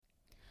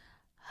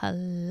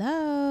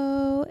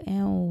Hello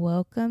and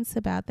welcome to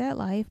About That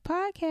Life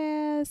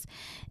podcast.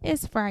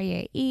 It's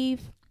Friday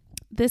Eve.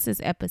 This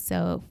is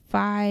episode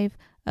 5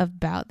 of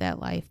About That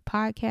Life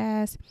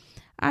podcast.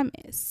 I'm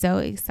so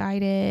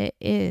excited.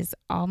 It is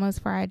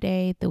almost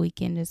Friday. The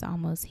weekend is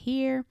almost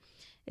here.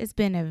 It's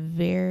been a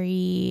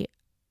very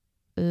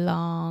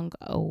long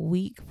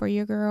week for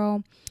your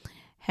girl.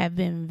 Have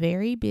been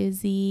very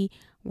busy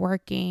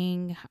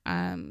working,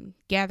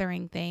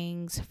 gathering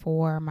things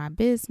for my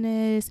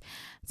business,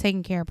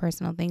 taking care of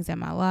personal things in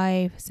my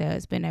life. So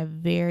it's been a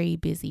very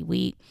busy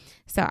week.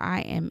 So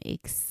I am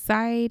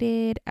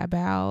excited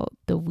about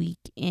the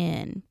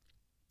weekend.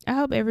 I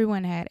hope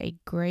everyone had a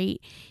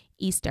great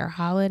Easter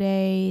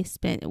holiday,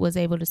 was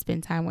able to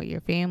spend time with your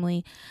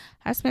family.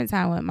 I spent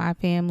time with my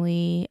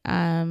family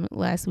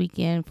last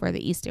weekend for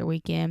the Easter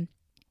weekend.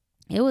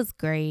 It was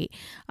great.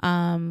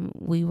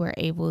 We were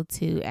able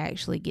to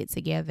actually get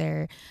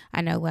together. I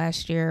know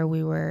last year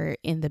we were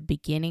in the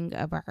beginning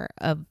of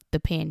the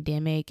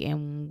pandemic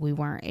and we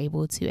weren't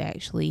able to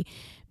actually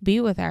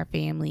be with our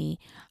family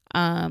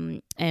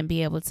and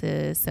be able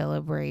to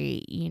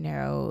celebrate,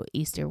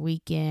 Easter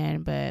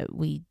weekend. But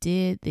we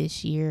did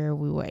this year.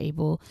 We were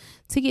able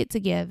to get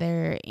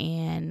together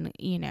and,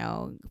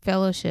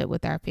 fellowship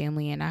with our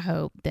family. And I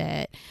hope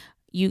that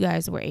you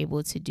guys were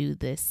able to do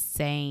the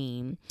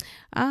same.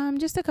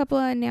 Just a couple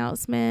of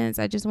announcements.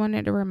 I just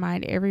wanted to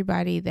remind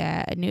everybody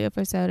that a new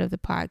episode of the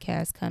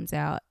podcast comes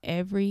out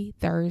every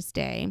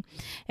Thursday,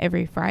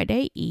 every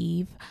Friday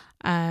Eve.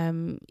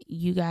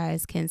 You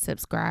guys can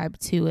subscribe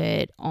to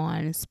it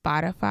on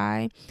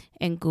Spotify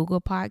and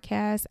Google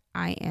Podcasts.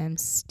 I am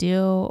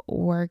still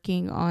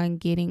working on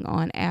getting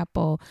on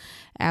Apple.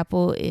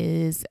 Apple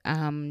is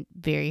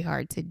very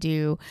hard to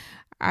do.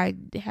 I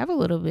have a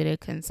little bit of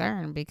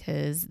concern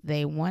because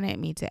they wanted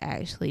me to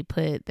actually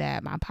put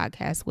that my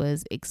podcast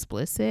was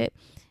explicit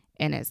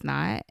and it's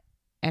not.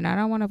 And I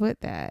don't want to put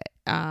that.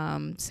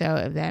 So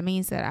if that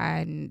means that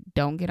I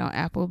don't get on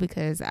Apple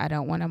because I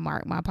don't want to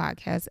mark my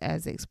podcast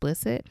as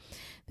explicit,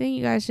 then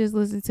you guys just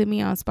listen to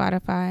me on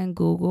Spotify and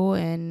Google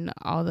and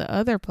all the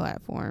other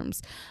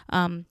platforms.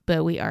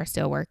 But we are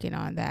still working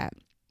on that.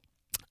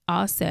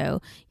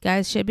 Also, you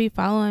guys should be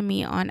following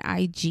me on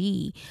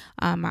IG.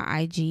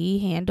 My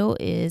IG handle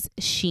is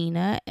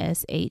Sheena,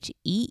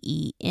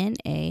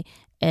 SHEENA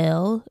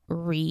L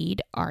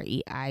Reid,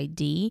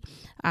 REID.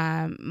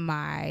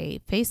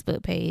 My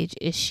Facebook page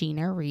is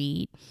Sheena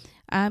Reid.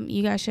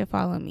 You guys should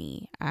follow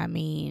me. I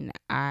mean,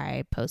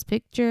 I post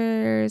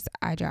pictures,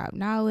 I drop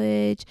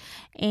knowledge,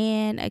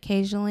 and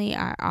occasionally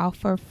I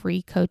offer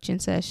free coaching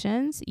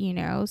sessions,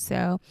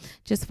 so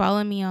just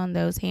follow me on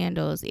those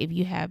handles. If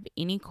you have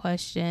any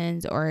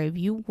questions or if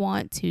you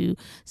want to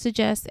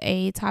suggest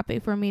a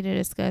topic for me to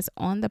discuss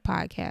on the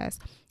podcast,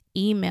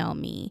 email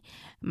me.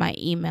 My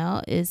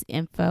email is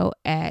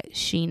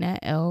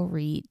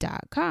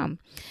info@sheenalreid.com.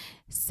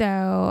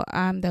 So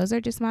those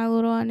are just my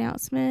little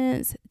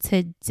announcements.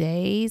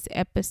 Today's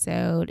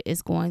episode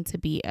is going to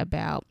be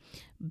about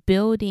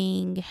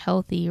building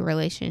healthy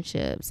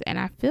relationships. And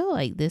I feel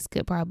like this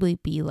could probably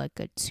be like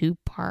a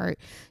 2-part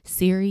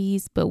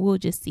series, but we'll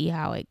just see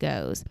how it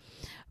goes.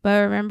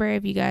 But remember,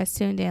 if you guys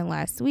tuned in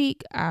last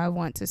week, I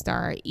want to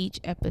start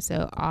each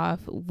episode off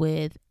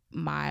with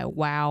my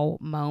wow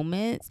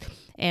moments.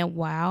 And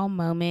wow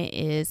moment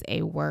is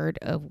a word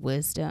of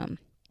wisdom.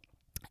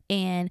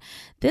 And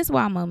this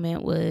wow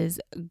moment was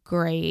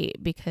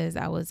great because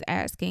I was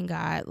asking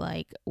God,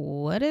 like,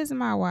 what is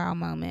my wow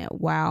moment?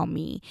 Wow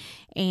me.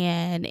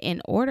 And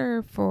in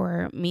order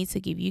for me to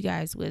give you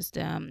guys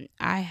wisdom,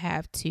 I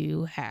have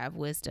to have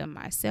wisdom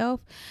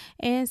myself.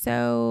 And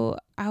so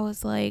I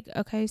was like,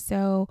 okay,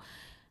 so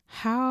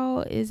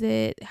how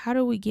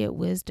do we get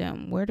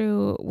wisdom? Where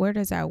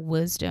does our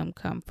wisdom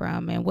come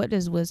from? And what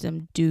does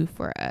wisdom do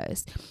for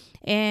us?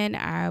 And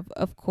I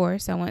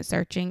went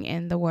searching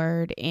in the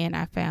word and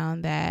I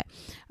found that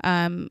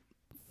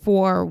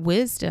for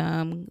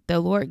wisdom,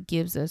 the Lord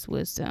gives us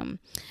wisdom.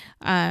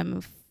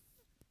 And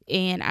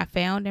I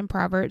found in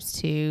Proverbs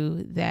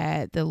 2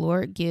 that the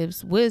Lord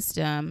gives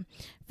wisdom.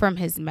 From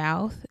his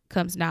mouth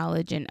comes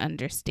knowledge and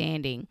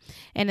understanding.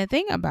 And the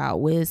thing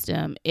about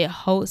wisdom, it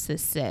holds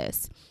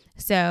success.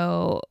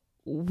 So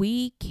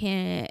we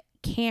can't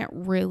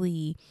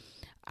really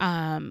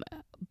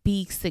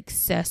be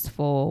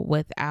successful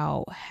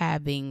without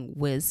having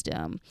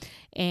wisdom.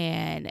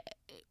 And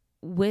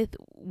with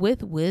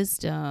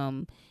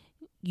wisdom,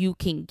 you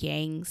can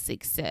gain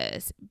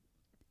success.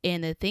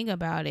 And the thing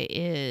about it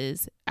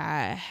is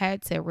I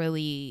had to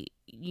really,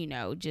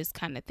 just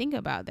kind of think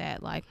about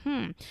that, like,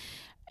 And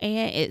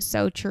it's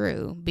so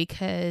true,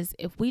 because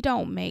if we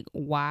don't make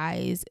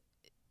wise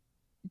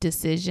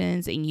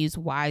decisions and use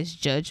wise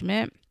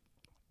judgment,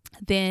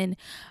 then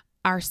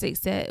our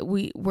success,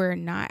 we're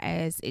not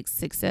as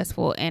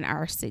successful, and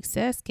our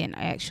success can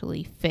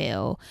actually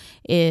fail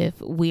if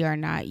we are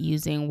not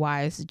using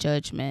wise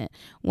judgment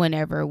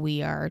whenever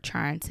we are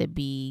trying to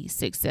be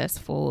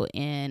successful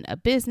in a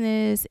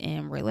business,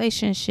 in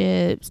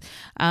relationships,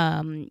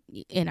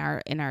 in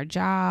our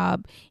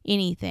job,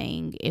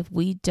 anything. If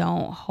we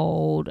don't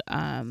hold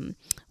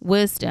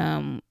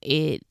wisdom,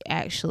 we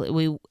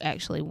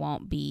actually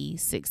won't be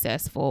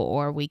successful,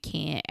 or we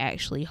can't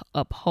actually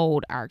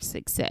uphold our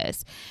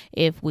success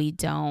if we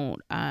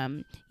don't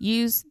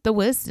use the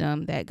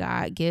wisdom that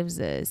God gives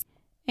us.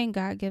 And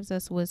God gives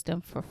us wisdom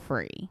for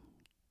free.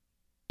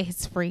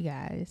 It's free,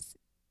 guys.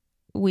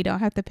 We don't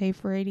have to pay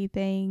for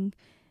anything.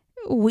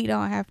 We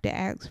don't have to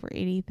ask for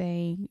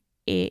anything.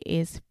 It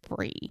is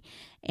free.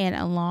 And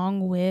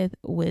along with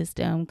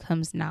wisdom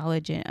comes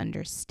knowledge and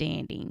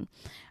understanding.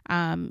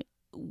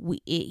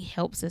 It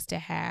helps us to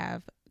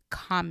have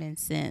common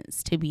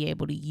sense, to be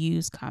able to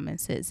use common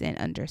sense and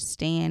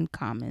understand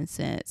common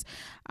sense.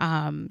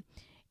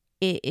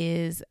 It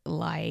is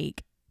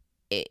like,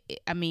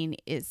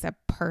 it's a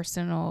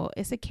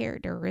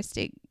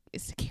characteristic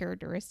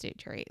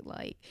trait.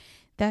 Like,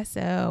 that's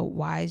a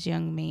wise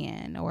young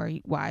man or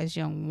wise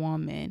young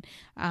woman.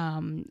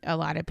 A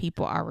lot of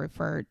people are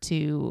referred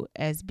to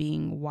as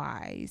being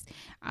wise,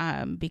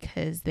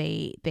 because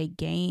they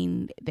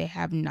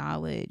have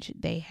knowledge,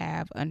 they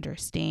have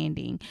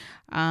understanding.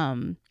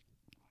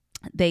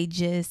 They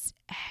just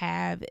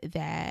have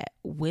that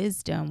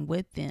wisdom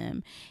with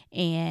them.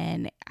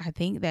 And I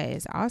think that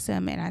is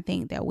awesome. And I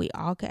think that we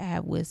all could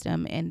have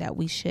wisdom, and that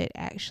we should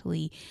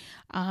actually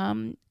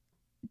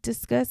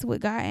discuss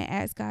with God and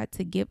ask God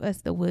to give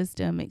us the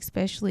wisdom,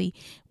 especially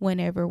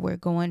whenever we're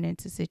going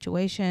into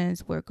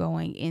situations, we're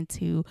going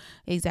into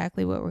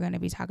exactly what we're going to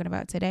be talking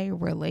about today,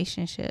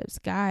 relationships.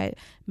 God,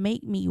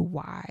 make me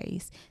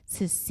wise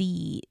to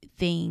see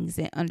things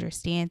and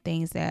understand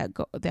things that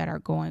are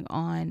going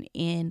on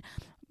in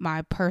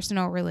my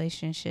personal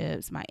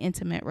relationships, my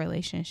intimate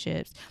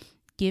relationships.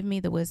 Give me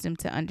the wisdom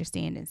to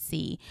understand and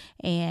see.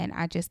 And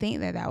I just think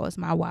that was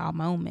my wow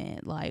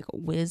moment. Like,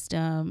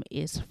 wisdom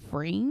is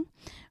free.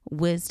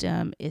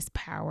 Wisdom is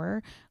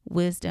power.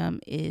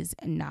 Wisdom is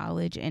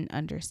knowledge and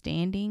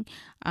understanding.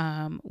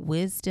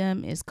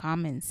 Wisdom is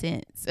common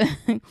sense.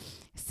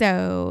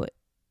 So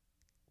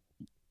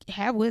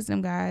have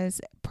wisdom,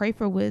 guys. Pray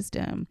for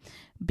wisdom.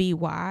 Be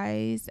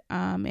wise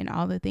in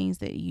all the things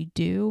that you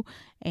do,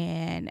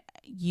 and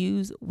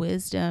use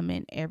wisdom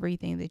in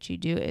everything that you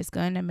do. It's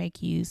going to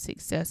make you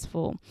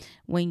successful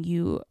when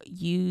you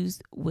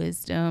use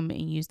wisdom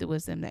and use the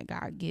wisdom that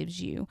God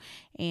gives you.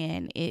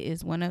 And it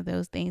is one of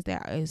those things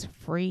that is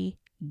free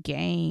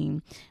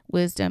game.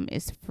 Wisdom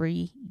is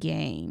free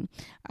game.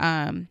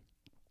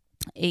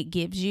 It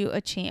gives you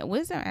a chance.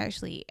 Wisdom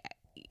actually,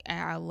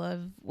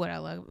 what I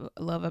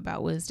love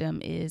about wisdom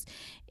is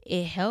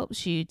it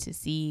helps you to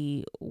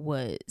see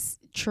what's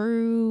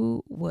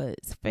true,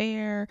 what's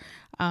fair,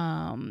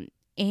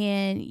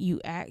 and you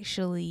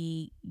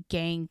actually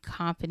gain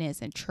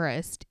confidence and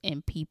trust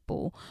in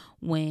people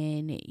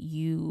when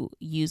you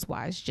use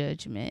wise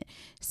judgment.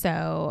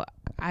 So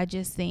I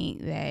just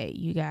think that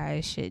you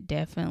guys should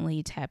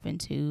definitely tap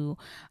into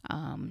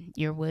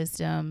your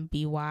wisdom,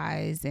 be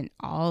wise in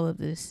all of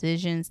the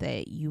decisions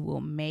that you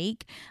will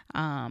make.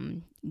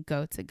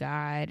 Go to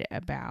God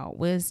about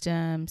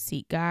wisdom,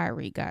 seek God,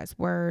 read God's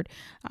word.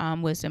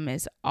 Wisdom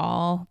is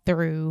all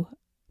through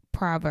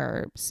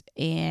Proverbs,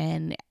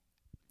 and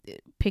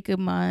pick a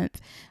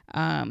month.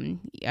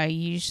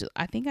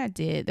 I think I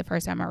did the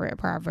first time I read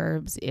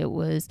Proverbs. It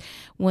was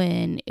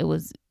when it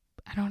was,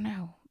 I don't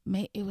know,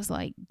 it was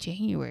like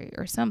January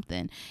or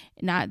something.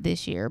 Not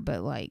this year,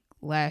 but like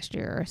last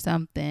year or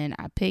something.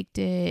 I picked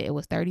it. It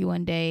was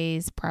 31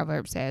 days.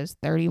 Proverbs has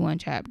 31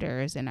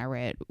 chapters, and I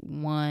read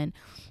one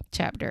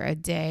chapter a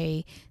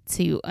day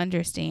to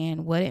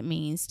understand what it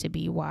means to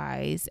be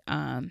wise,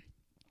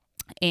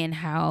 and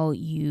how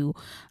you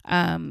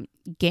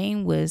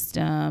gain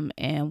wisdom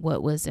and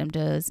what wisdom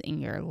does in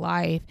your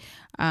life.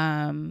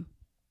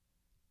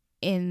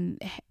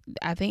 And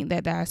I think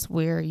that's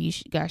where you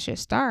guys should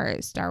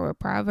start. Start with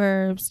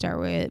Proverbs. Start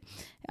with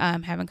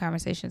having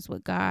conversations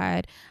with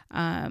God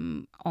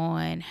on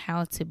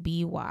how to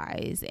be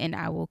wise. And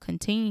I will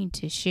continue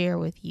to share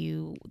with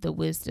you the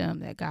wisdom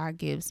that God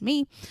gives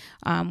me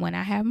when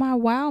I have my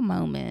wow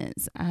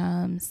moments.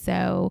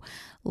 So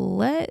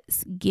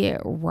let's get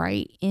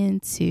right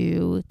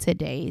into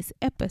today's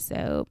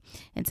episode.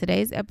 And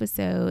today's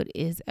episode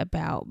is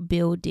about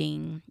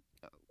building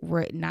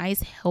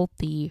nice,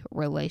 healthy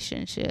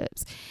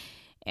relationships.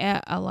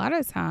 A lot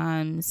of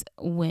times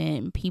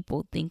when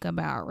people think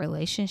about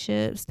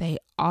relationships, they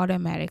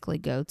automatically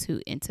go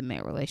to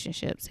intimate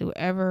relationships.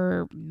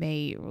 Whoever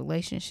made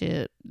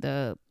relationship,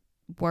 the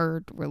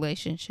word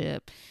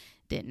relationship,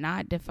 did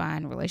not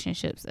define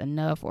relationships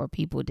enough, or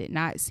people did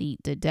not see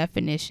the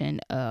definition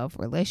of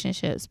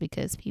relationships,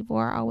 because people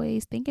are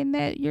always thinking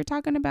that you're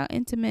talking about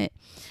intimate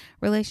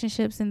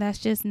relationships, and that's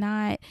just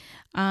not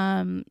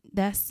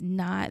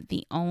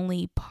the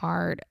only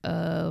part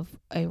of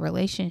a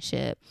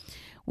relationship.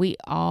 We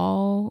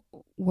all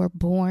were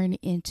born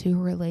into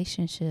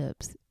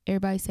relationships.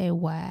 Everybody say,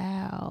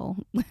 wow.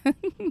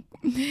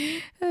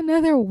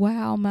 Another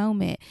wow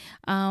moment.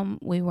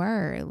 We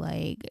were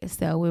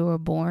so we were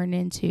born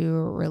into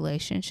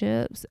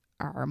relationships.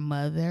 Our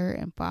mother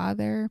and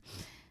father,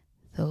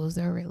 those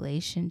are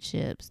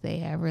relationships. They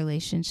have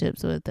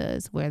relationships with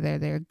us, whether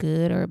they're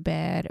good or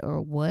bad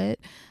or what.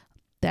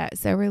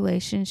 That's a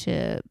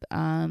relationship.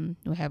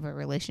 We have a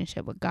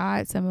relationship with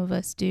God. Some of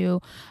us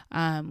do.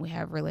 We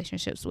have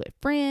relationships with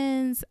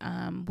friends,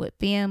 with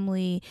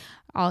family.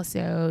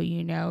 Also,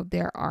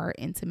 there are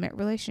intimate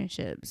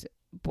relationships,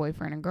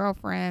 boyfriend and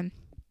girlfriend,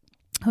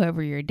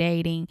 whoever you're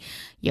dating,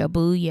 your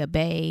boo, your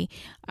bae,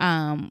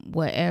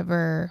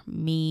 whatever,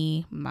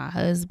 me, my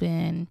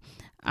husband.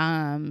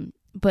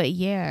 But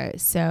yeah,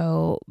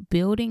 so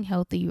building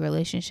healthy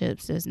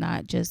relationships does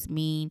not just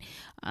mean,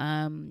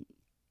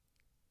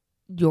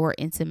 your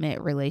intimate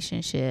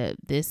relationship.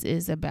 This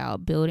is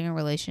about building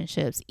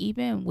relationships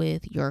even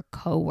with your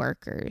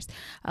coworkers.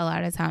 A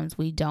lot of times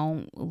we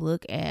don't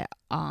look at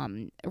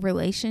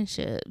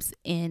relationships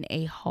in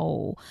a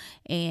whole.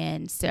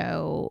 And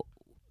so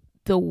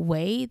the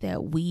way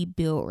that we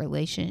build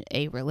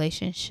a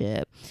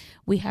relationship,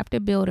 we have to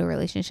build a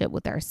relationship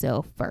with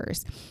ourselves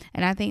first.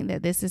 And I think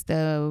that this is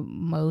the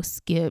most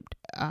skipped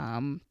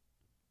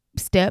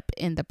step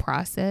in the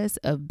process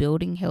of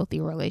building healthy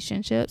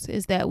relationships,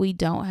 is that we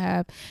don't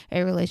have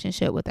a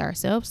relationship with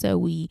ourselves. So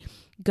we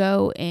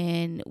go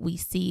and we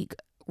seek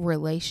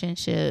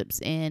relationships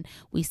and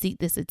we seek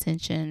this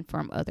attention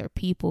from other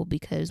people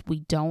because we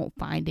don't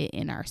find it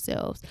in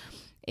ourselves.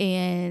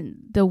 And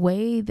the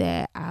way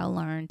that I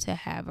learned to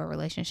have a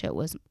relationship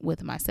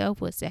with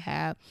myself was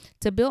to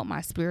build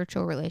my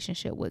spiritual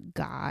relationship with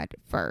God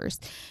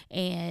first.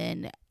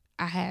 And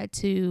I had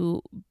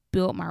to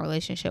build my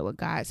relationship with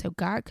God so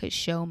God could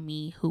show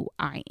me who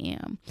I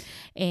am.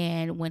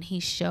 And when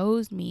he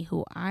shows me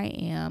who I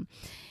am,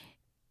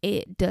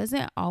 it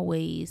doesn't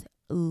always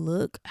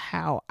look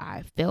how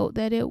I felt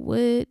that it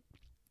would,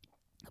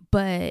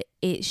 but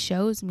it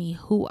shows me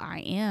who I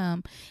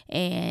am,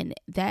 and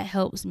that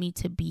helps me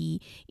to be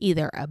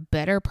either a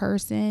better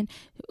person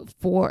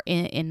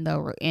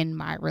in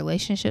my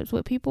relationships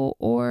with people,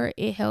 or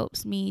it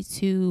helps me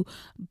to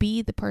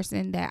be the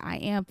person that I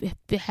am,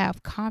 to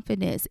have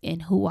confidence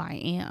in who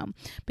I am.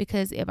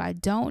 Because if I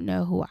don't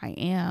know who I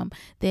am,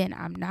 then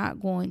I'm not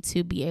going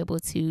to be able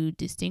to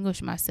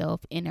distinguish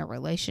myself in a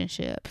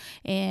relationship.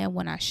 And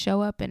when I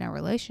show up in a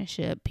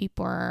relationship,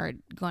 people are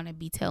going to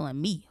be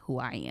telling me who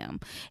I am.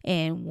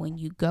 And when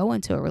you go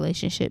into a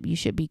relationship, you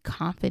should be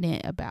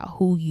confident about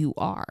who you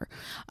are.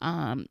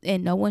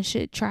 And no one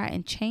should try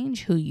and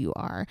change who you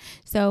are.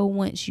 So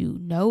once you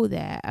know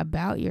that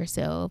about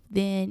yourself,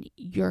 then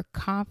you're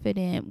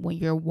confident when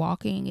you're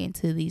walking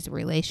into these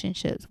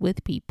relationships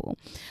with people,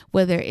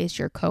 whether it's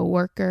your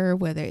coworker,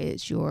 whether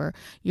it's your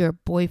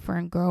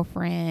boyfriend,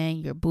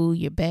 girlfriend, your boo,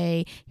 your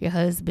bae, your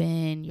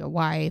husband, your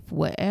wife,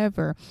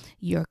 whatever.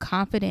 You're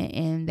confident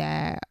in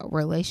that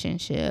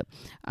relationship,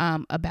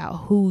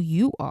 about who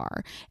you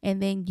are,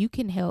 and then you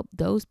can help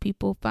those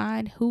people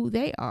find who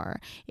they are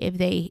if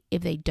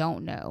they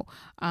don't know.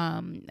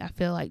 I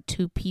feel like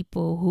two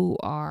people who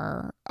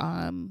are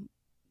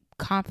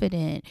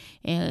confident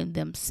in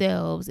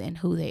themselves and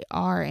who they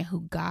are and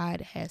who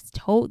God has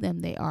told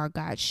them they are.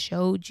 God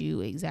showed you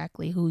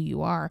exactly who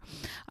you are,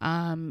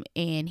 and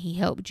he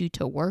helped you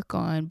to work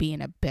on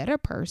being a better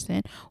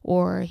person,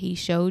 or he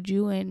showed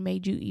you and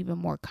made you even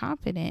more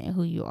confident in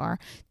who you are.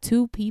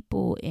 Two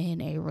people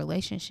in a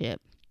relationship,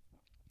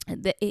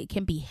 that it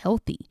can be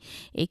healthy.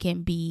 It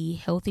can be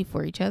healthy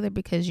for each other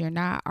because you're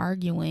not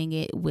arguing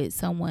it with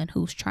someone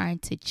who's trying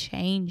to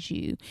change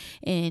you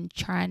and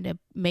trying to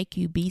make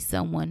you be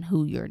someone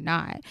who you're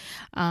not.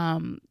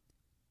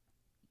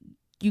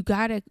 We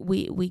got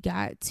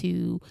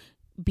to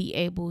be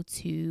able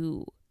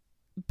to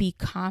be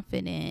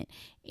confident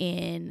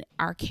in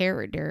our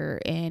character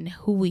and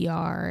who we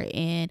are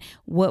and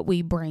what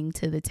we bring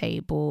to the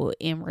table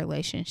in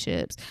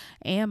relationships.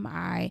 Am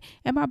I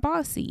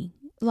bossy?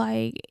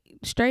 Like,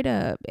 straight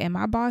up, am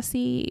I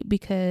bossy?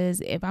 Because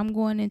if I'm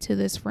going into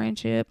this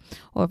friendship,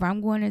 or if I'm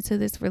going into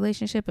this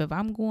relationship, if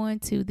I'm going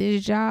to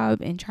this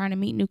job and trying to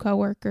meet new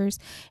coworkers,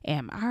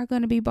 am I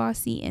going to be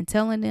bossy and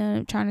trying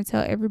to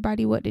tell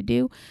everybody what to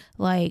do?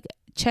 Like,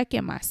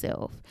 checking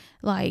myself,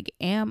 like,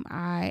 am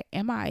I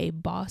a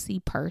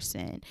bossy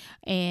person?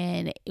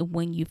 And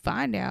when you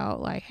find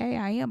out, like, hey,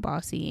 I am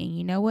bossy, and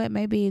you know what,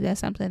 maybe that's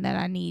something that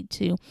I need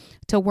to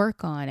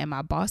work on. Am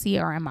I bossy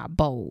or am I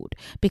bold?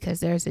 Because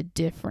there's a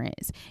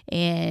difference.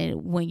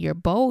 And when you're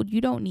bold, you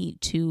don't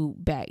need to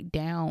back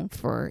down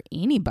for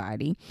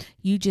anybody.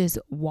 You just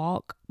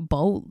walk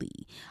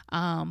boldly.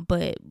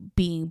 But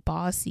being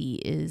bossy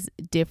is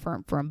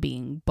different from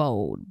being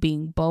bold.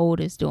 Being bold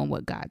is doing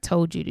what God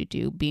told you to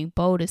do. Being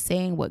bold is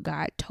saying what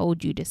God told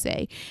told you to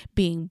say.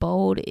 Being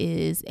bold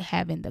is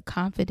having the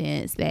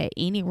confidence that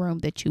any room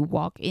that you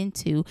walk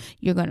into,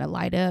 you're going to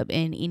light up,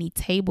 and any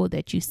table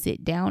that you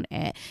sit down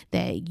at,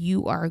 that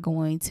you are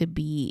going to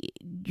be,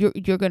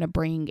 you're going to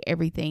bring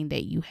everything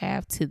that you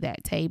have to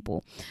that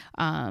table.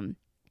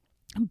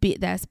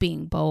 That's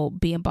being bold.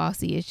 Being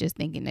bossy is just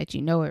thinking that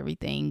you know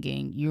everything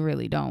and you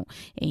really don't,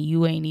 and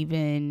you ain't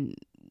even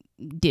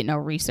did no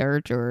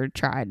research or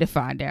tried to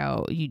find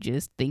out. You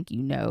just think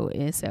you know,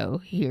 and so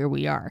here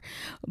we are.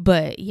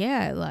 But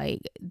yeah,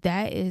 like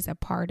that is a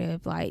part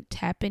of like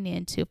tapping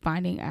into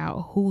finding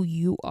out who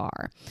you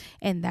are,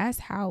 and that's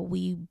how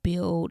we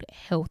build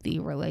healthy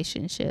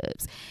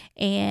relationships.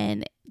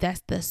 And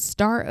that's the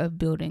start of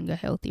building a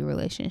healthy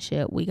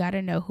relationship. We got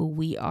to know who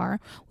we are.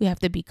 We have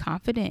to be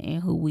confident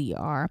in who we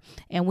are,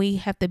 and we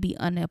have to be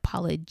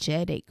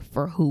unapologetic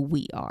for who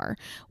we are.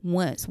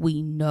 Once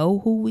we know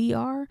who we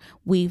are,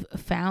 we've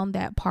found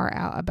that part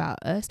out about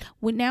us.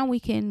 Now we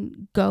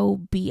can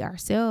go be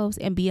ourselves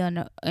and be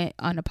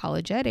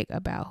unapologetic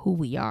about who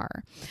we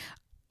are.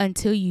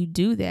 Until you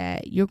do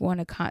that, you're going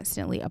to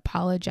constantly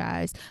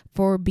apologize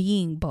for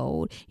being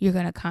bold. You're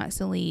going to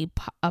constantly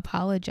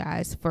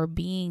apologize for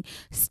being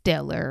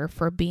stellar,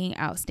 for being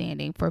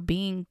outstanding, for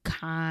being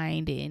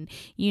kind and,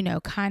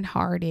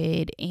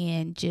 kind-hearted,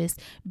 and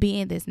just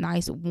being this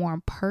nice,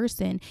 warm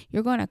person.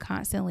 You're going to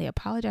constantly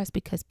apologize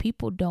because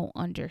people don't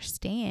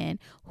understand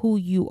who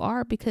you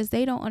are, because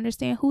they don't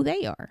understand who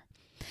they are.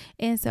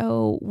 And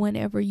so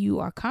whenever you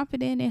are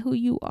confident in who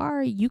you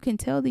are, you can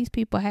tell these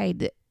people, hey,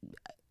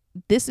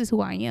 this is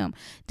who I am.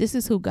 This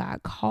is who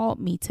God called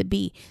me to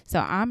be. So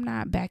I'm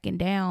not backing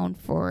down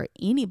for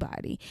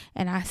anybody.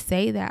 And I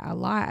say that a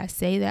lot. I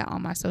say that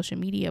on my social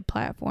media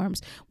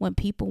platforms when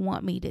people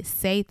want me to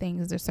say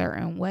things a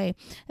certain way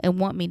and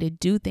want me to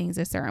do things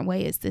a certain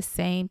way. It's the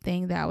same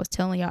thing that I was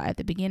telling y'all at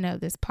the beginning of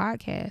this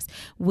podcast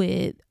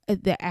with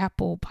the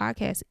Apple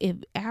podcast.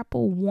 If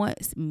Apple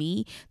wants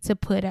me to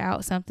put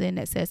out something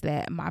that says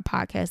that my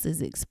podcast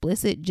is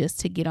explicit just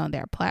to get on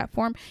their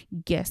platform,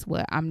 guess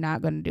what? I'm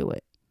not going to do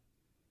it.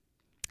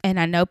 And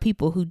I know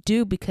people who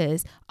do,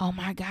 because, oh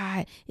my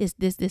God, it's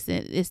this,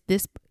 it's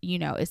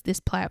this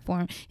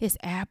platform, it's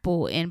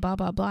Apple and blah,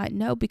 blah, blah.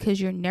 No, because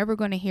you're never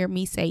going to hear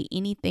me say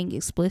anything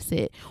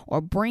explicit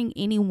or bring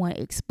anyone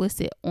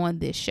explicit on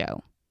this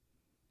show.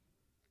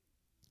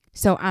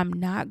 So I'm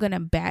not going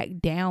to back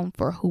down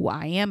for who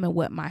I am and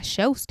what my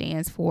show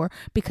stands for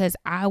because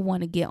I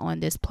want to get on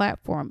this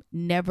platform.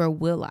 Never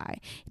will I.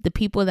 The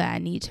people that I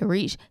need to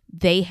reach,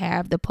 they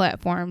have the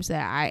platforms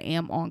that I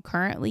am on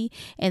currently.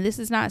 And this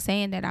is not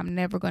saying that I'm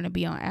never going to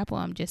be on Apple.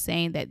 I'm just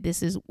saying that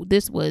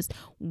this was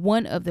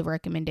one of the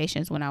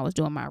recommendations when I was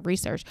doing my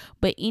research.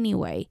 But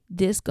anyway,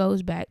 this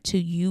goes back to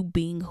you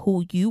being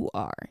who you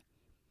are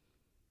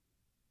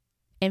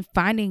and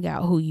finding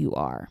out who you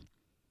are.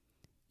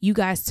 You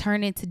guys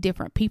turn into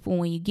different people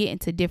when you get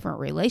into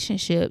different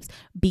relationships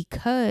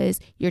because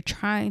you're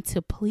trying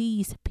to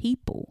please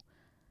people.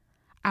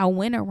 I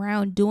went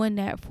around doing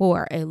that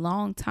for a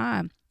long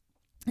time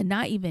and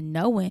not even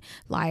knowing,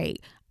 like,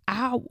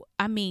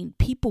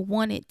 people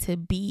wanted to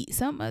be,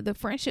 some of the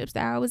friendships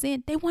that I was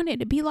in, they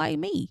wanted to be like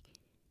me.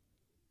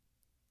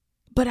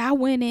 But I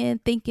went in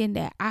thinking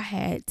that I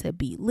had to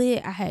be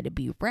lit. I had to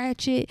be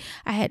ratchet.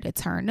 I had to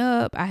turn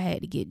up. I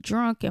had to get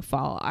drunk and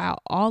fall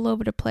out all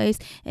over the place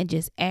and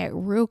just act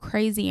real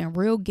crazy and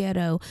real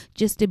ghetto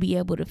just to be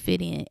able to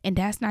fit in. And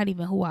that's not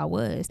even who I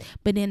was.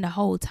 But then the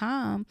whole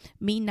time,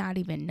 me not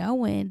even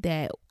knowing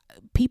that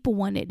people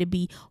wanted to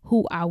be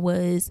who I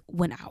was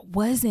when I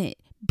wasn't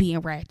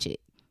being ratchet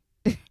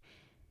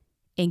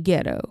and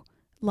ghetto.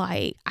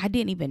 Like, I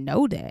didn't even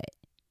know that.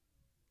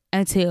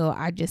 Until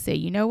I just said,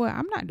 you know what?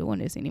 I'm not doing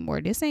this anymore.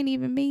 This ain't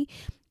even me.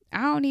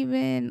 I don't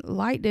even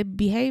like to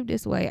behave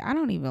this way. I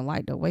don't even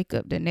like to wake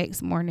up the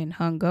next morning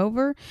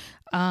hungover.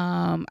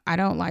 I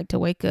don't like to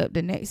wake up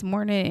the next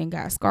morning and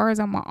got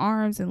scars on my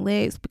arms and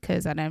legs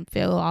because I done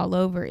fell all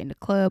over in the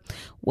club.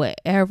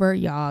 Whatever,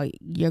 y'all.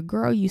 Your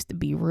girl used to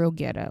be real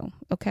ghetto,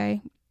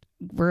 okay?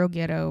 Real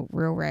ghetto,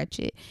 real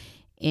ratchet,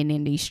 and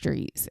in these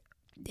streets.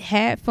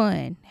 Had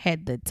fun,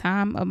 had the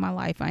time of my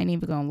life. I ain't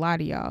even gonna lie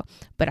to y'all,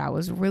 but I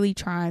was really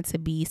trying to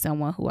be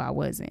someone who I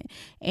wasn't,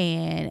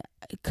 and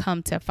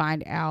come to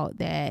find out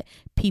that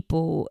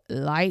people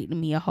liked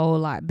me a whole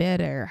lot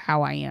better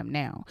how I am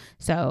now.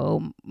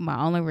 So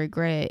my only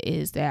regret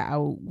is that I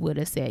would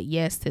have said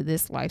yes to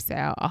this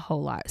lifestyle a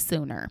whole lot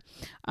sooner.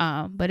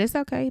 But it's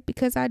okay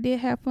because I did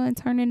have fun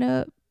turning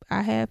up.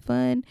 I had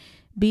fun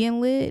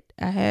being lit.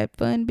 I had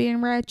fun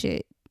being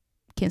ratchet.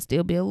 Can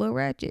still be a little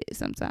ratchet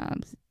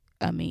sometimes.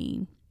 I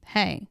mean,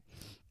 hey.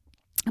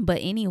 But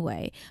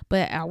anyway,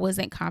 I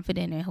wasn't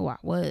confident in who I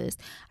was.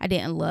 I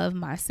didn't love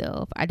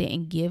myself. I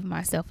didn't give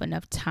myself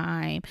enough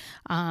time.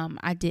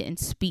 I didn't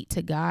speak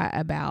to God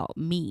about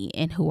me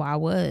and who I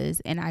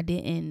was. And I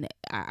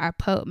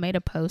made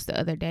a post the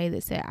other day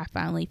that said I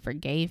finally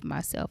forgave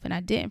myself. And I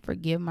didn't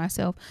forgive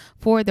myself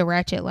for the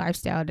ratchet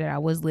lifestyle that I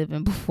was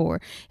living before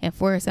and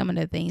for some of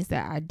the things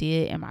that I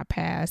did in my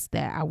past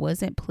that I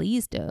wasn't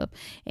pleased of.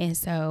 And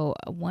so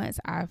once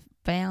I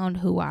found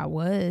who I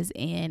was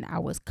and I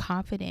was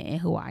confident in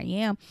who I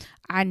am,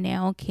 I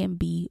now can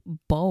be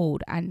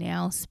bold. I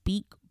now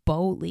speak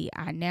boldly.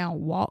 I now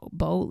walk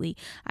boldly.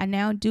 I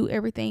now do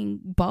everything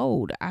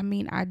bold. I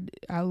mean, I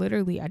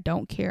literally, I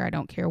don't care. I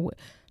don't care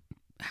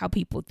how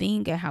people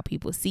think and how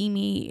people see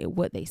me,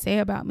 what they say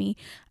about me.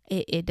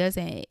 It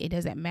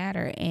doesn't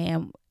matter.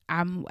 And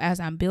as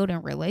I'm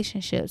building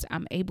relationships,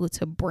 I'm able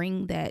to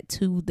bring that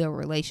to the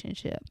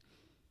relationship.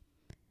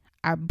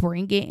 I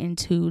bring it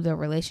into the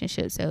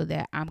relationship so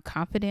that I'm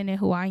confident in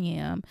who I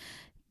am.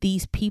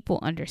 These people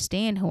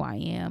understand who I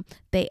am.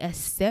 They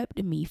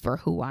accept me for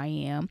who I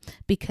am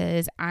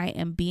because I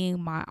am being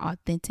my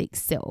authentic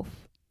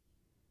self.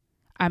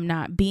 I'm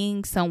not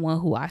being someone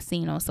who I've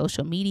seen on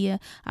social media.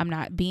 I'm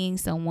not being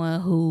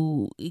someone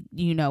who,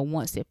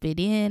 wants to fit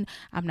in.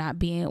 I'm not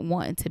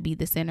wanting to be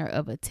the center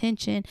of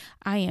attention.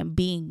 I am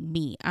being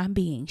me. I'm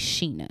being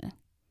Sheena.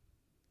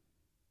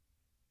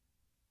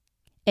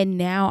 And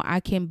now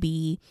I can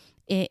be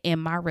in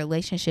my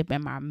relationship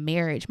and my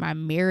marriage. My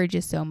marriage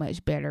is so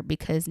much better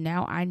because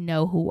now I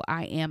know who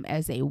I am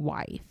as a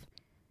wife.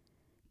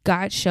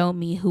 God showed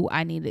me who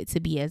I needed to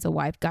be as a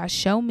wife. God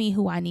showed me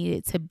who I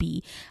needed to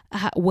be,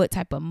 what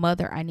type of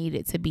mother I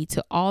needed to be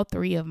to all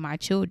three of my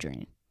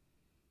children.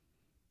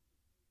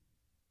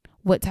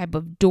 What type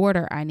of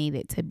daughter I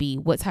needed to be,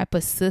 what type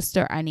of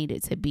sister I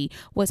needed to be,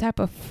 what type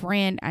of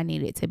friend I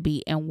needed to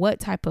be, and what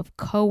type of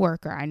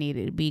coworker I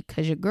needed to be,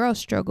 because your girl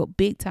struggled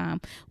big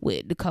time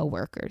with the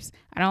coworkers.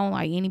 I don't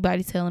like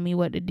anybody telling me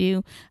what to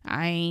do.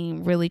 I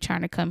ain't really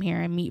trying to come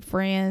here and meet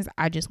friends.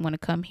 I just want to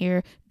come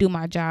here, do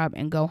my job,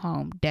 and go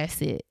home.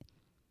 That's it.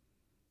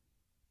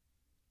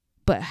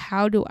 But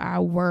how do I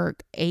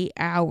work 8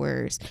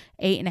 hours,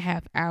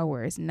 8.5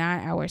 hours, 9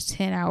 hours,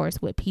 10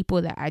 hours with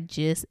people that I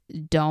just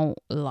don't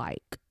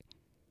like?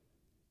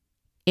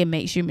 It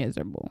makes you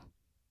miserable.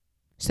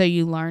 So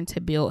you learn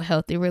to build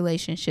healthy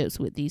relationships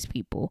with these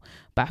people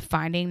by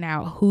finding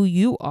out who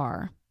you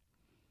are.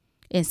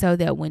 And so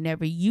that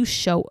whenever you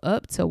show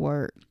up to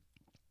work,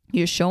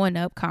 you're showing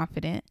up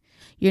confident.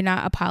 You're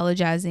not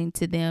apologizing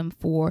to them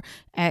for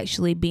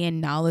actually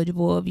being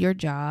knowledgeable of your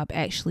job,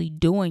 actually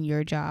doing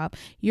your job.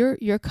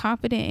 You're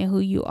confident in who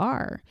you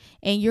are,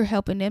 and you're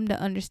helping them to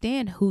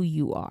understand who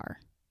you are.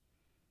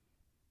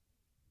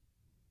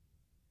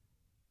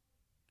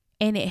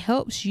 And it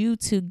helps you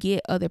to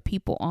get other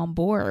people on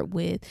board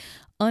with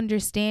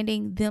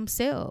understanding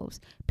themselves.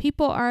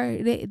 People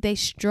they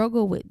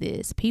struggle with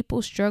this.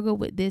 People struggle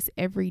with this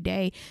every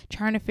day,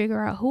 trying to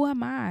figure out, who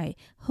am I?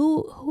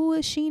 Who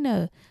is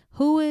Sheena?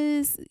 Who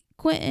is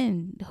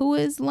Quentin? Who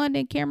is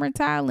London Cameron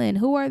Thailand?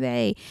 Who are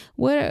they?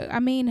 Who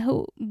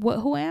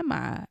am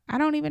I? I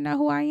don't even know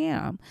who I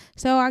am.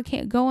 So I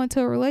can't go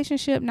into a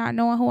relationship not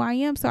knowing who I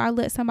am. So I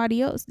let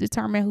somebody else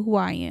determine who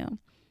I am.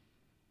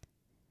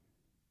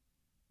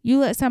 You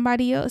let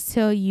somebody else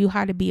tell you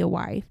how to be a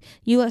wife.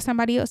 You let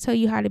somebody else tell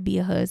you how to be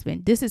a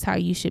husband. This is how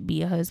you should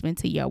be a husband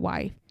to your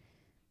wife.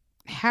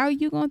 How are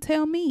you going to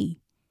tell me?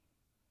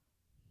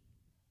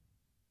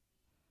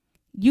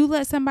 You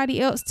let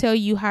somebody else tell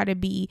you how to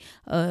be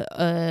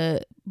a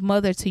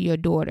mother to your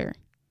daughter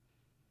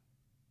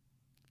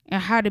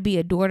and how to be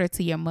a daughter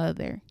to your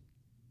mother.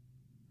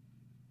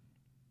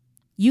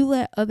 You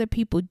let other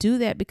people do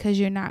that because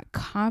you're not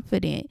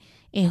confident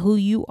in who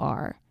you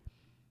are.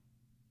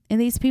 And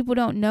these people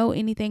don't know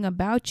anything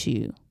about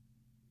you.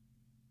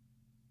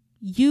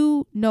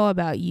 You know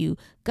about you.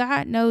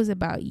 God knows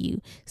about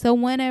you. So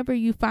whenever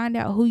you find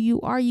out who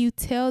you are, you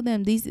tell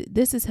them,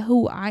 this is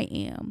who I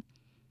am.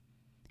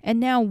 And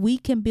now we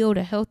can build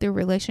a healthy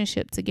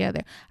relationship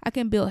together. I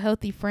can build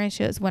healthy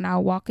friendships when I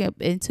walk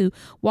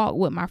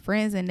with my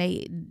friends,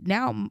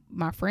 and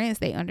my friends,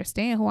 they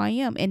understand who I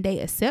am and they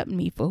accept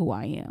me for who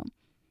I am.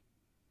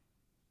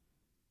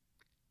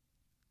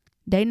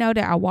 They know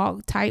that I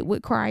walk tight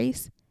with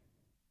Christ.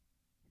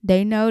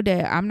 They know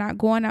that I'm not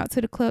going out to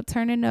the club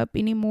turning up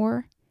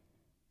anymore.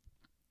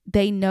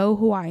 They know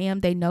who I am.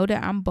 They know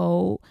that I'm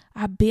bold.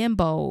 I've been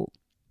bold.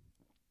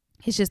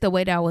 It's just the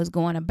way that I was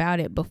going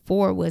about it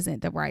before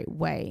wasn't the right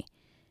way.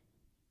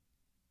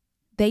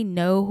 They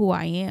know who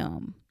I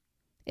am.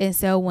 And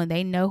so when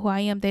they know who I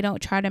am, they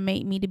don't try to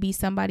make me to be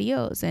somebody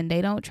else. And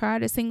they don't try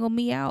to single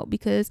me out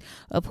because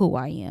of who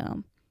I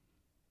am.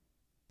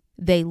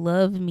 They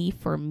love me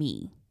for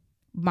me.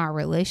 My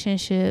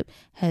relationship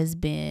has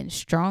been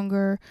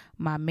stronger.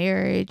 My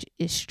marriage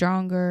is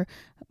stronger.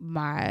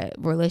 My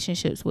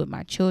relationships with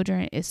my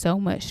children is so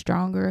much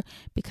stronger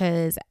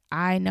because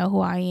I know who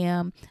I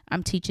am.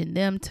 I'm teaching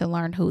them to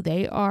learn who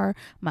they are.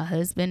 My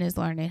husband is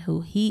learning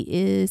who he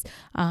is,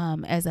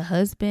 as a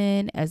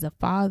husband, as a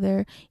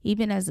father,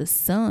 even as a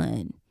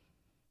son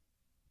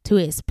to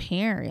his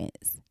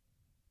parents.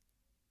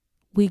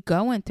 We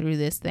going through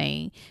this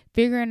thing,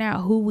 figuring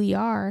out who we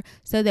are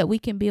so that we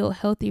can build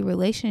healthy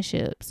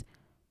relationships.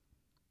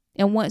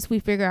 And once we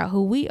figure out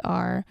who we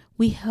are,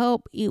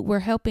 we're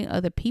helping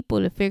other people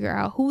to figure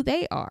out who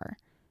they are.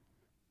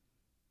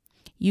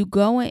 You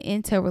going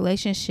into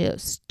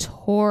relationships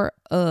toe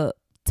up,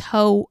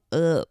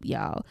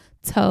 y'all.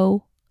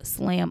 Toe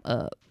slam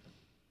up.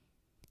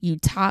 You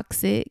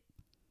toxic.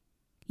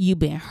 You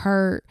been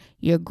hurt.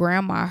 Your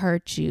grandma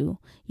hurt you.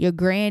 Your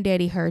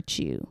granddaddy hurt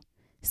you.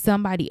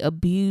 Somebody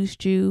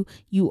abused you.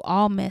 You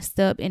all messed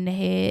up in the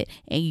head,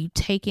 and you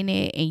taking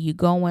it and you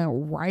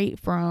going right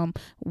from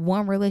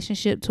one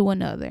relationship to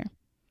another.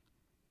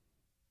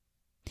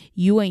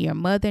 You and your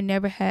mother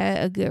never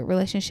had a good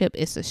relationship.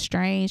 It's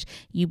estranged.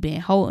 You've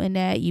been holding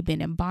that. You've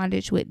been in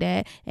bondage with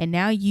that. And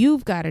now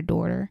you've got a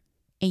daughter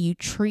and you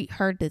treat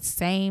her the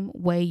same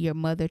way your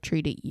mother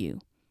treated you.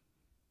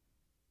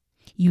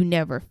 You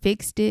never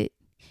fixed it.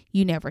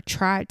 You never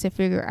tried to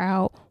figure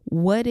out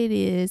what it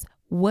is.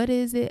 What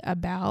is it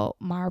about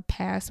my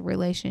past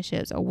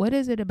relationships, or what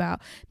is it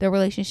about the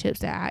relationships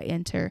that I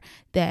enter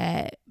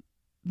that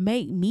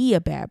make me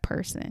a bad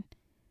person?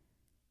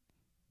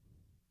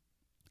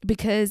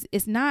 Because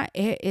it's not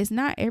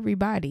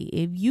everybody.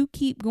 If you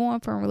keep going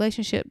from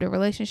relationship to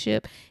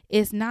relationship,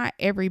 it's not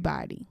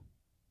everybody.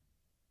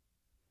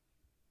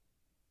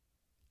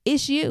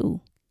 It's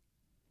you.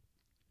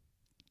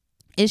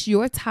 It's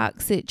your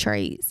toxic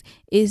traits.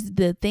 It's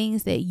the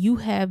things that you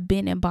have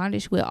been in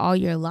bondage with all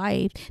your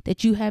life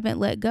that you haven't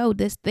let go.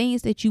 There's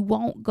things that you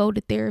won't go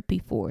to therapy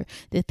for.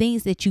 The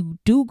things that you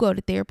do go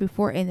to therapy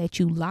for and that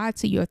you lie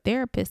to your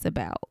therapist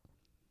about.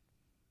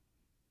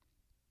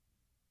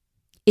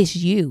 It's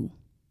you.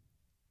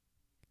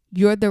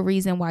 You're the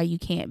reason why you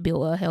can't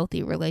build a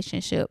healthy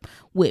relationship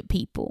with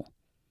people.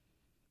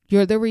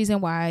 You're the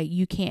reason why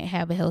you can't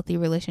have a healthy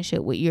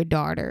relationship with your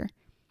daughter.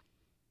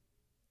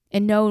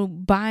 And no,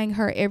 buying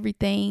her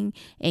everything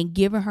and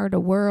giving her the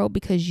world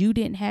because you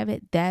didn't have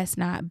it, that's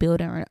not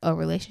building a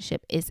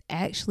relationship. It's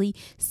actually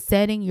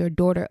setting your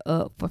daughter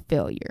up for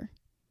failure.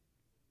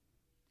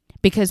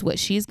 Because what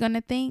she's going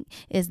to think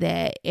is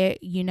that,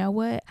 you know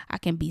what, I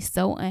can be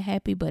so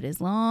unhappy, but as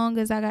long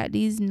as I got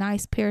these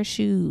nice pair of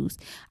shoes,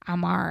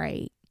 I'm all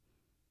right.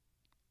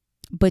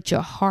 But your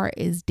heart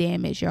is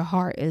damaged. Your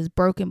heart is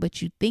broken,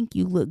 but you think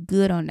you look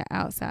good on the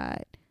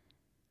outside.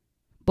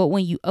 But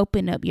when you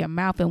open up your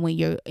mouth and when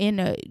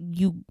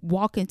you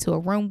walk into a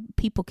room,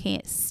 people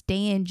can't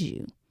stand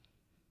you.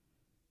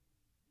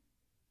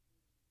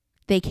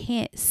 They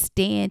can't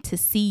stand to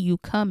see you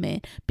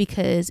coming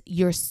because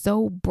you're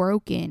so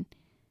broken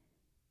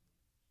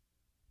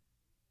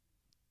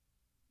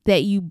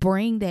that you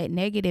bring that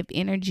negative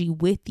energy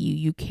with you.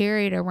 You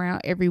carry it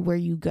around everywhere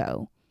you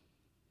go.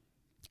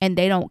 And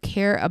they don't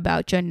care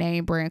about your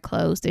name brand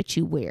clothes that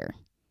you wear.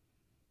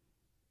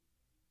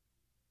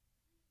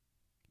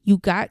 You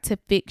got to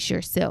fix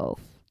yourself.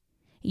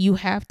 You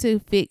have to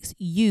fix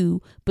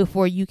you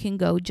before you can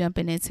go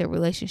jumping into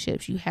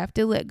relationships. You have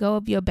to let go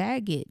of your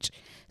baggage.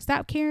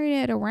 Stop carrying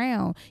it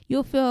around.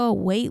 You'll feel a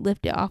weight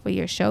lifted off of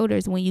your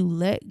shoulders when you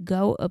let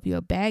go of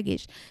your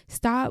baggage.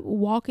 Stop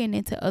walking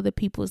into other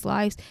people's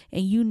lives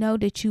and you know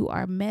that you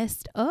are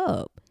messed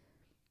up.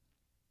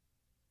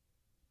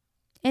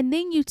 And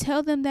then you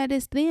tell them that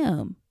it's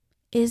them.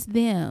 It's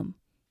them.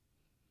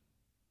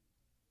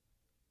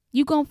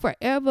 You gonna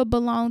forever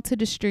belong to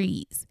the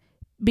streets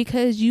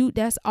because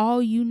that's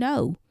all you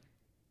know.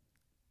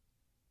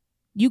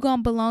 You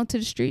gonna belong to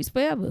the streets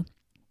forever.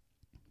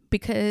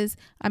 Because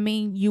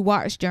you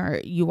watched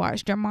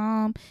your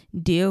mom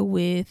deal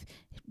with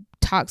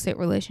toxic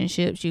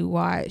relationships. You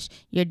watched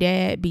your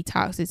dad be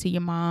toxic to your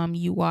mom.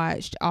 You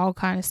watched all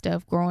kind of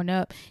stuff growing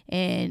up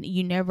and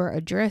you never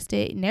addressed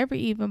it, never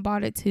even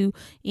brought it to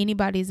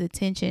anybody's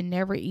attention,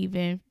 never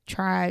even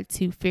tried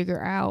to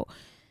figure out,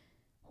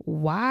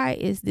 why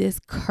is this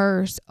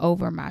curse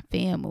over my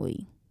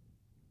family?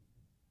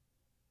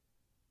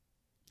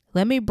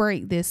 Let me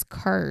break this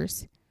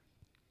curse.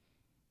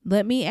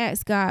 Let me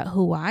ask God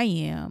who I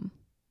am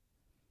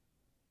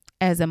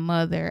as a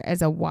mother,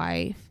 as a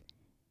wife,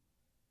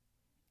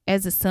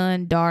 as a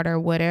son, daughter,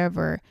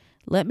 whatever.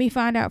 Let me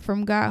find out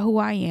from God who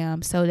I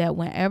am so that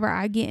whenever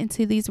I get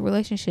into these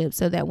relationships,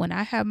 so that when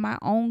I have my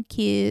own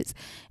kids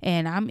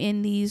and I'm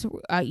in these,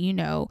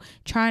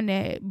 trying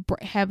to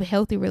have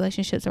healthy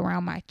relationships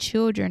around my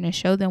children and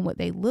show them what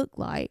they look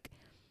like,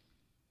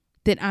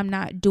 that I'm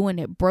not doing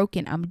it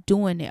broken. I'm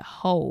doing it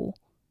whole.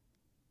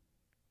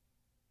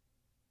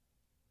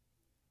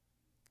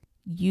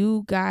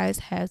 You guys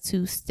have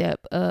to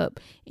step up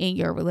in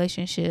your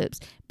relationships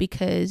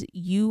because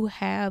you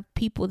have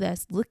people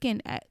that's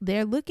looking at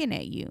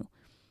you.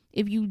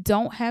 If you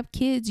don't have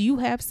kids, you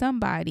have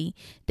somebody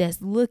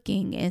that's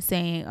looking and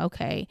saying,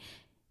 okay,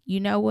 you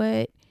know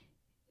what?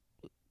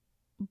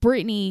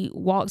 Brittany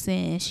walks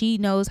in, she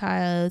knows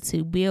how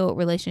to build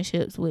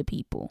relationships with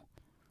people.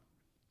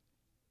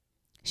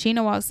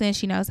 Sheena walks in,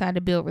 she knows how to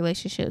build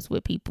relationships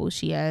with people.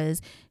 She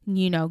has,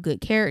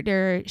 good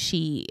character.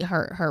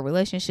 Her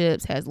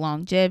relationships has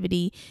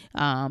longevity.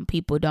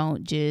 People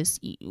don't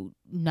just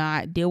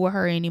not deal with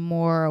her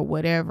anymore or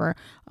whatever.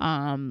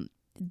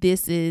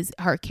 This is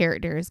her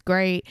character is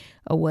great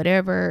or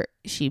whatever.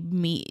 She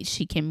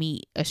can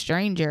meet a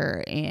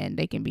stranger and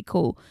they can be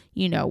cool,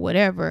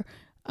 whatever.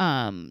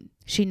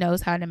 She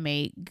knows how to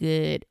make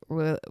good,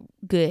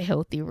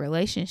 healthy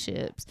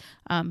relationships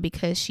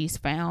because she's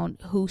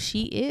found who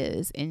she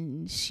is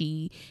and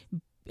she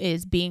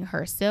is being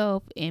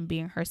herself and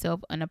being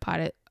herself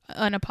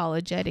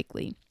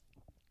unapologetically.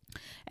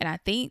 And I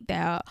think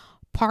that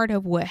part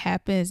of what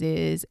happens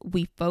is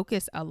we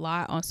focus a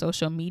lot on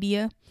social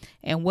media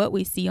and what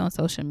we see on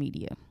social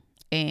media.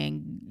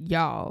 And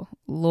y'all,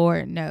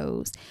 Lord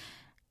knows,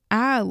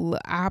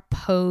 I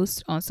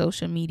post on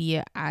social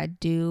media. I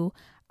do.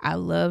 I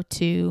love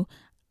to.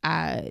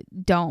 I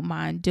don't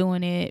mind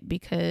doing it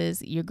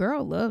because your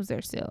girl loves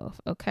herself,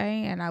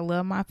 okay? And I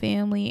love my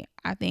family.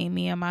 I think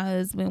me and my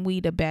husband, we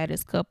the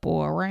baddest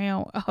couple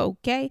around,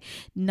 okay?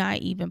 Not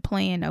even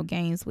playing no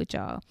games with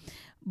y'all.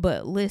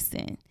 But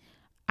listen,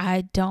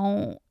 I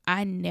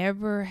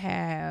never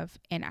have,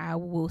 and I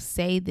will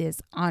say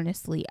this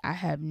honestly, I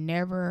have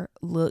never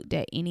looked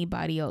at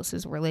anybody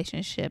else's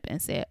relationship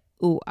and said,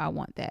 "Ooh, I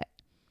want that."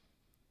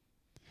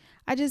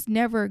 I just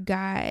never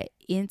got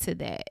into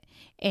that.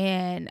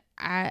 And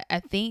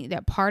I think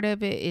that part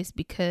of it is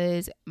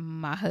because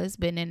my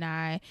husband and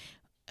I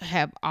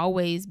have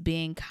always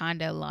been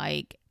kind of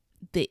like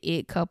the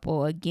it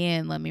couple.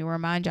 Again, let me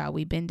remind y'all,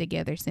 we've been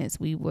together since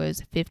we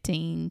was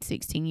 15,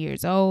 16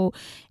 years old.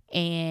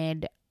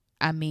 And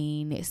I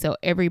mean, so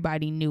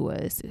everybody knew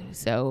us.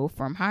 So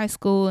from high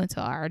school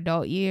until our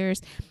adult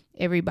years,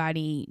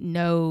 everybody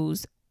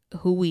knows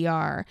who we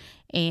are.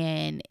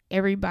 And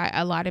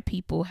a lot of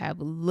people have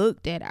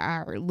looked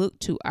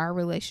to our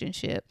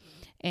relationship.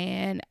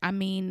 And I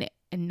mean,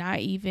 not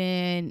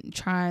even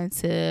trying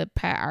to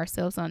pat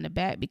ourselves on the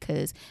back,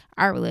 because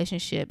our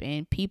relationship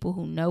and people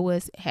who know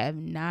us have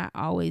not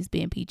always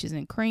been peaches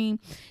and cream.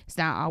 It's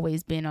not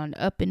always been on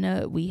the up and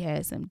up. We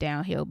had some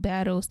downhill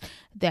battles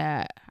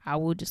that I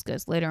will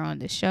discuss later on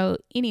the show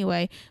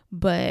anyway.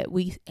 But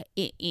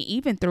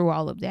even through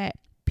all of that,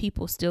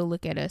 people still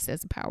look at us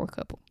as a power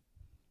couple.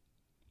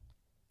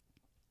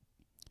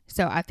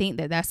 So I think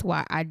that that's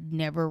why I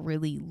never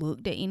really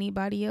looked at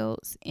anybody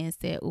else and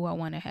said, "Oh, I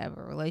want to have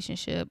a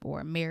relationship or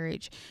a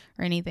marriage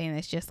or anything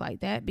that's just like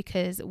that."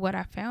 Because what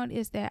I found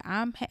is that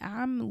I'm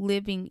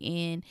living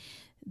in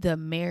the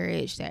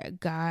marriage that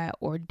God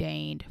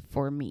ordained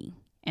for me.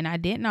 And I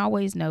didn't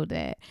always know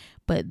that,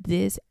 but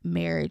this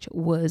marriage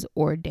was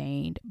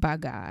ordained by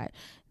God.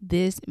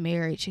 This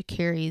marriage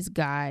carries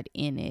God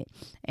in it.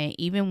 And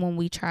even when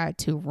we try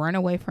to run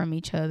away from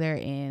each other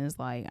and it's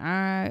like,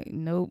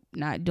 nope,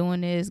 not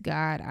doing this,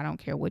 God, I don't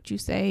care what you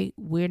say,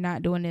 we're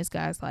not doing this.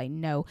 God's like,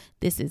 no,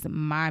 this is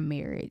my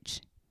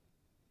marriage.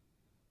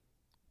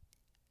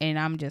 And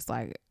I'm just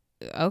like,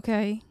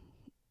 okay,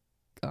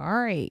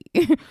 all right.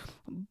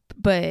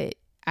 But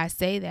I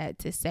say that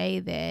to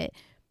say that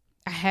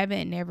I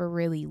haven't never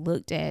really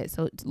looked to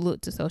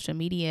social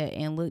media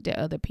and looked at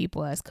other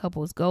people as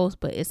couples goals,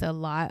 but it's a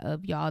lot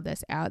of y'all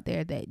that's out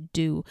there that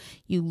do.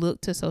 You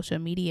look to social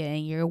media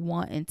and you're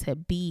wanting to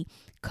be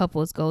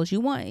couples goals. You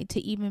want it to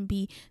even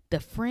be the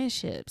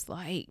friendships,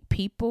 like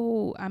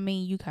people. I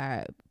mean, you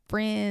got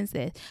friends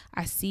that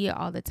I see it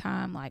all the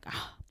time, like,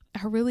 oh,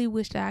 I really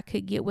wish that I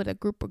could get with a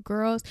group of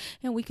girls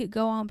and we could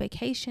go on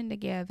vacation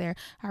together.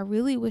 I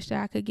really wish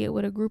that I could get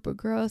with a group of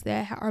girls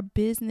that are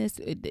business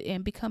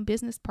and become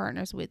business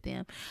partners with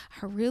them.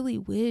 I really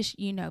wish,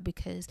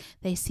 because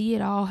they see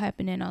it all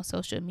happening on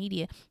social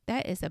media.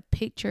 That is a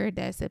picture.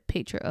 That's a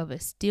picture of a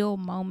still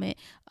moment,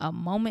 a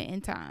moment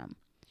in time.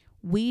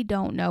 We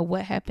don't know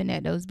what happened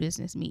at those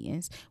business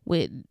meetings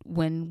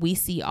when we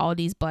see all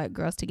these Black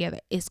girls together.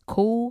 It's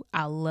cool.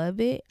 I love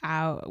it.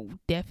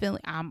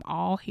 I'm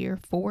all here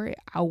for it.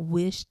 I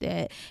wish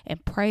that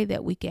and pray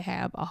that we could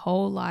have a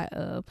whole lot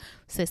of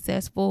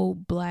successful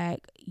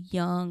Black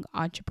young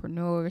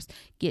entrepreneurs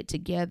get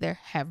together,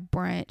 have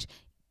brunch,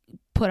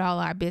 put all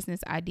our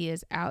business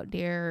ideas out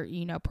there,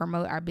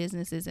 promote our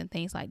businesses and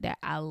things like that.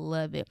 I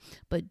love it.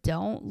 But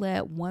don't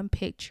let one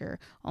picture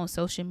on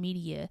social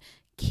media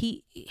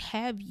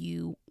have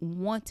you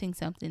wanting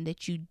something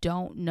that you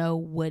don't know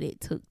what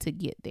it took to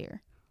get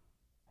there.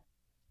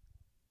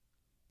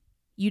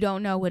 You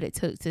don't know what it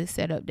took to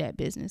set up that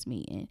business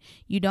meeting.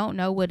 You don't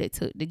know what it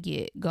took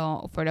to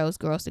go for those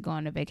girls to go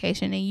on a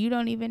vacation, and you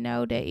don't even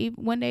know that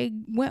when they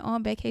went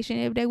on vacation,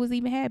 if they was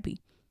even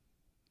happy.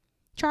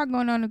 Try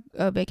going on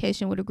a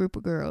vacation with a group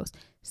of girls.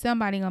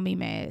 Somebody gonna be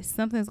mad.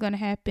 Something's gonna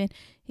happen,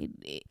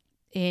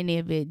 and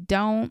if it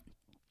don't,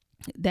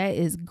 that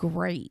is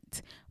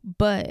great.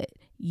 But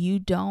you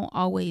don't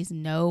always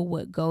know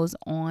what goes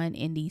on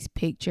in these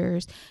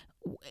pictures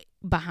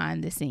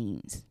behind the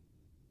scenes.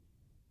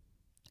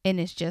 And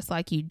it's just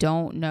like you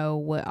don't know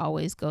what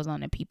always goes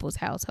on in people's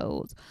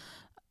households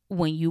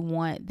when you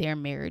want their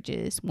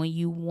marriages, when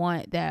you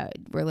want that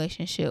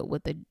relationship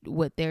with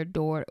your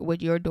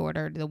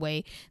daughter, the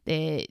way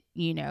that,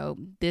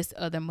 this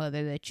other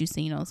mother that you've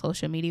seen on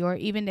social media, or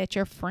even that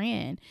your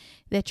friend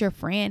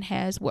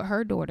has with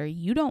her daughter.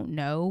 You don't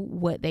know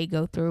what they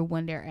go through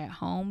when they're at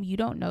home. You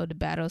don't know the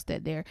battles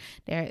that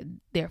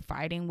they're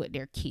fighting with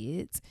their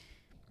kids.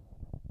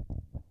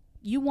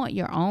 You want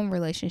your own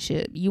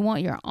relationship. You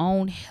want your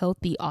own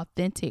healthy,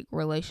 authentic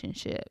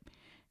relationship.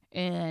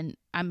 And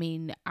I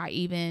mean, I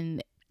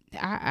even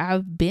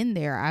I've been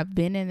there. I've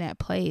been in that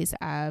place.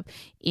 I've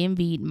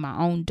envied my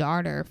own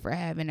daughter for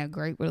having a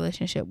great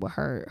relationship with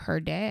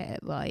her dad.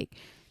 Like,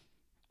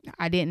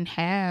 I didn't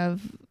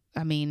have,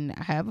 I mean,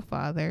 I have a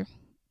father.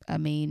 I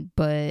mean,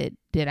 but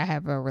did I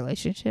have a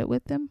relationship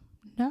with them?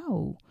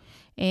 No.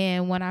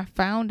 And when I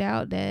found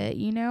out that,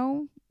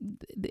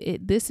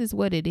 this is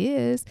what it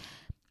is,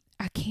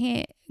 I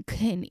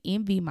couldn't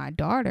envy my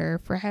daughter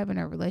for having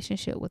a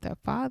relationship with her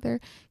father,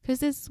 because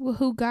this is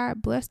who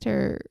God blessed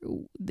her.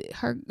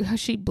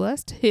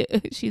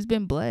 She's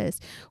been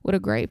blessed with a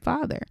great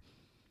father.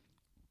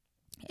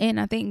 And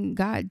I think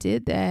God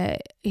did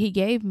that. He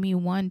gave me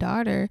one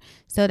daughter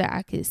so that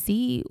I could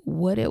see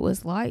what it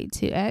was like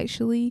to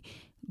actually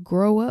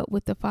grow up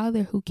with the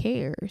father who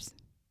cares.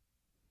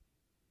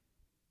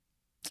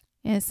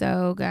 And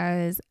so,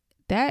 guys,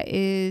 that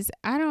is,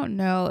 I don't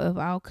know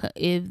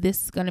if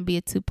this is going to be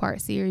a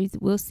 2-part series.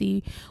 We'll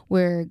see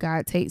where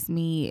God takes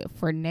me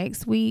for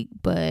next week,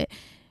 but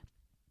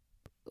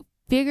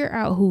figure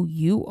out who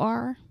you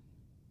are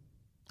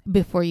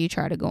before you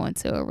try to go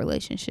into a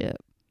relationship.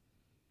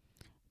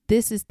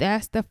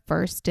 That's the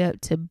first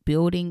step to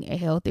building a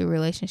healthy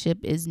relationship,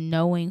 is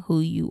knowing who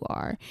you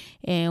are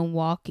and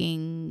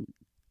walking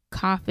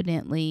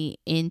confidently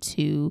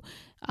into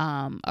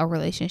a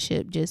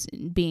relationship, just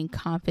being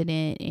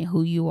confident in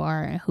who you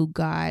are and who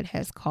God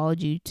has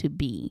called you to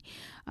be.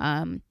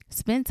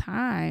 Spend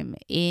time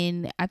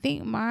I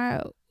think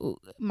my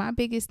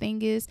biggest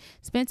thing is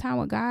spend time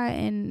with God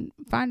and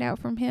find out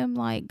from him,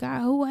 like,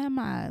 God, who am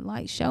I?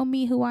 Like, show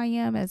me who I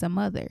am as a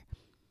mother.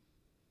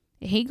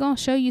 He gonna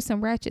show you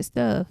some ratchet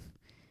stuff.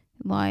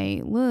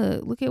 Like,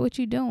 look at what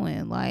you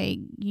doing. Like,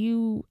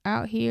 you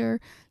out here,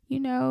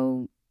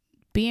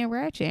 being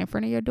ratchet in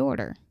front of your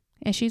daughter,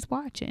 and she's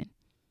watching.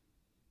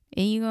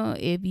 And you gonna,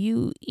 if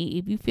you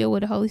feel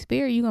with the Holy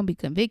Spirit, you're gonna be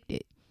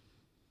convicted.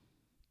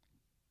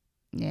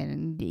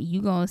 And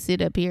you gonna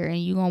sit up here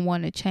and you gonna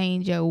want to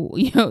change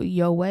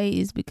your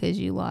ways, because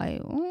you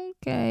like,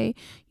 okay,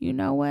 you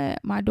know what,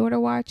 my daughter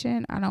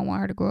watching, I don't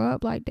want her to grow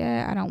up like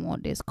that. I don't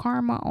want this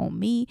karma on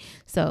me.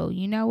 So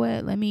you know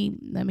what, let me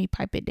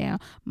pipe it down.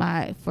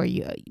 For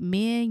you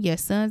men, your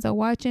sons are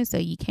watching, so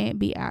you can't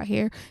be out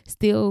here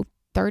still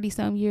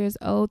 30-some years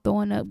old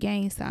throwing up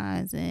gang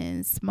signs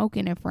and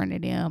smoking in front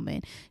of them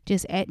and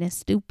just acting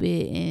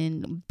stupid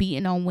and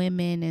beating on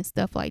women and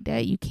stuff like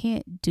that. You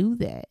can't do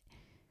that.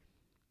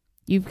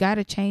 You've got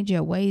to change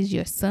your ways.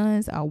 Your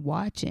sons are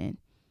watching.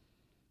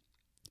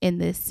 In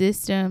the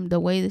system, the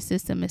way the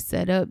system is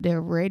set up,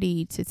 they're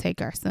ready to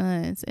take our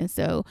sons. And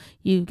so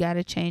you've got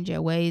to change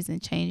your ways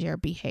and change your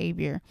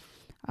behavior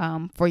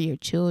for your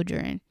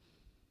children.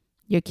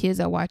 Your kids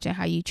are watching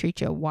how you treat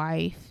your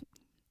wife.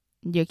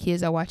 Your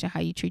kids are watching how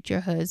you treat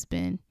your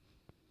husband.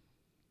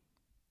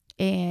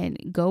 And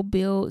go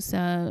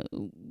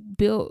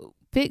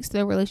fix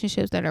the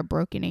relationships that are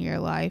broken in your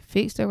life.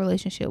 Fix the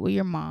relationship with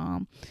your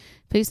mom.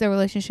 Fix the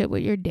relationship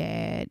with your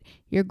dad,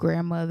 your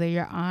grandmother,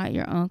 your aunt,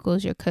 your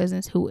uncles, your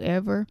cousins,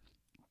 whoever.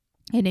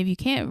 And if you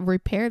can't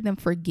repair them,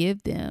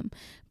 forgive them.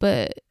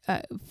 But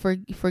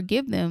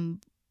forgive them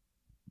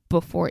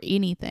before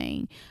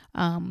anything.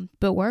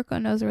 But work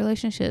on those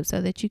relationships so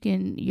that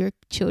your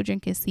children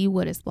can see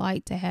what it's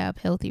like to have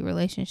healthy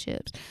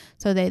relationships,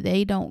 so that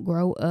they don't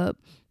grow up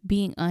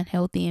being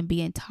unhealthy and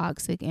being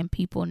toxic and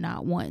people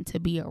not wanting to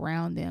be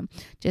around them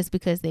just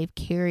because they've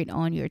carried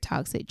on your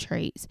toxic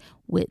traits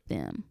with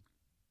them.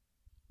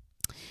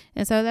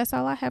 And so that's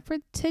all I have for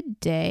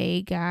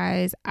today,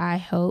 guys. I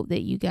hope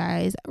that you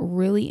guys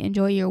really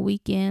enjoy your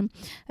weekend.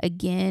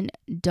 Again,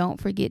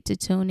 don't forget to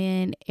tune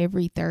in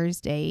every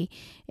Thursday,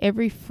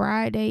 every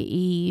Friday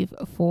Eve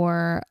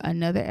for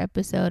another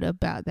episode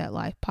About That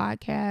Life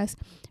podcast.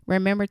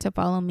 Remember to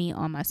follow me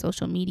on my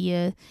social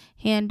media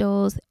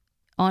handles,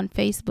 on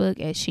Facebook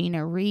at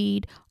Sheena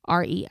Reid,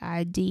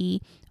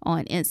 REID,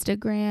 on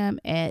Instagram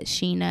at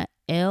Sheena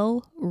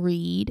L.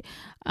 Reid,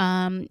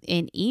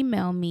 and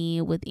email me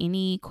with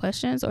any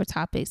questions or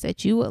topics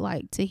that you would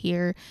like to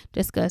hear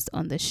discussed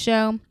on the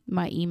show.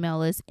 My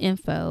email is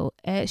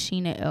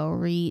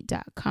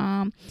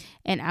info@SheenaLReid.com,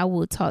 and I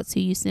will talk to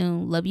you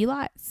soon. Love you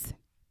lots.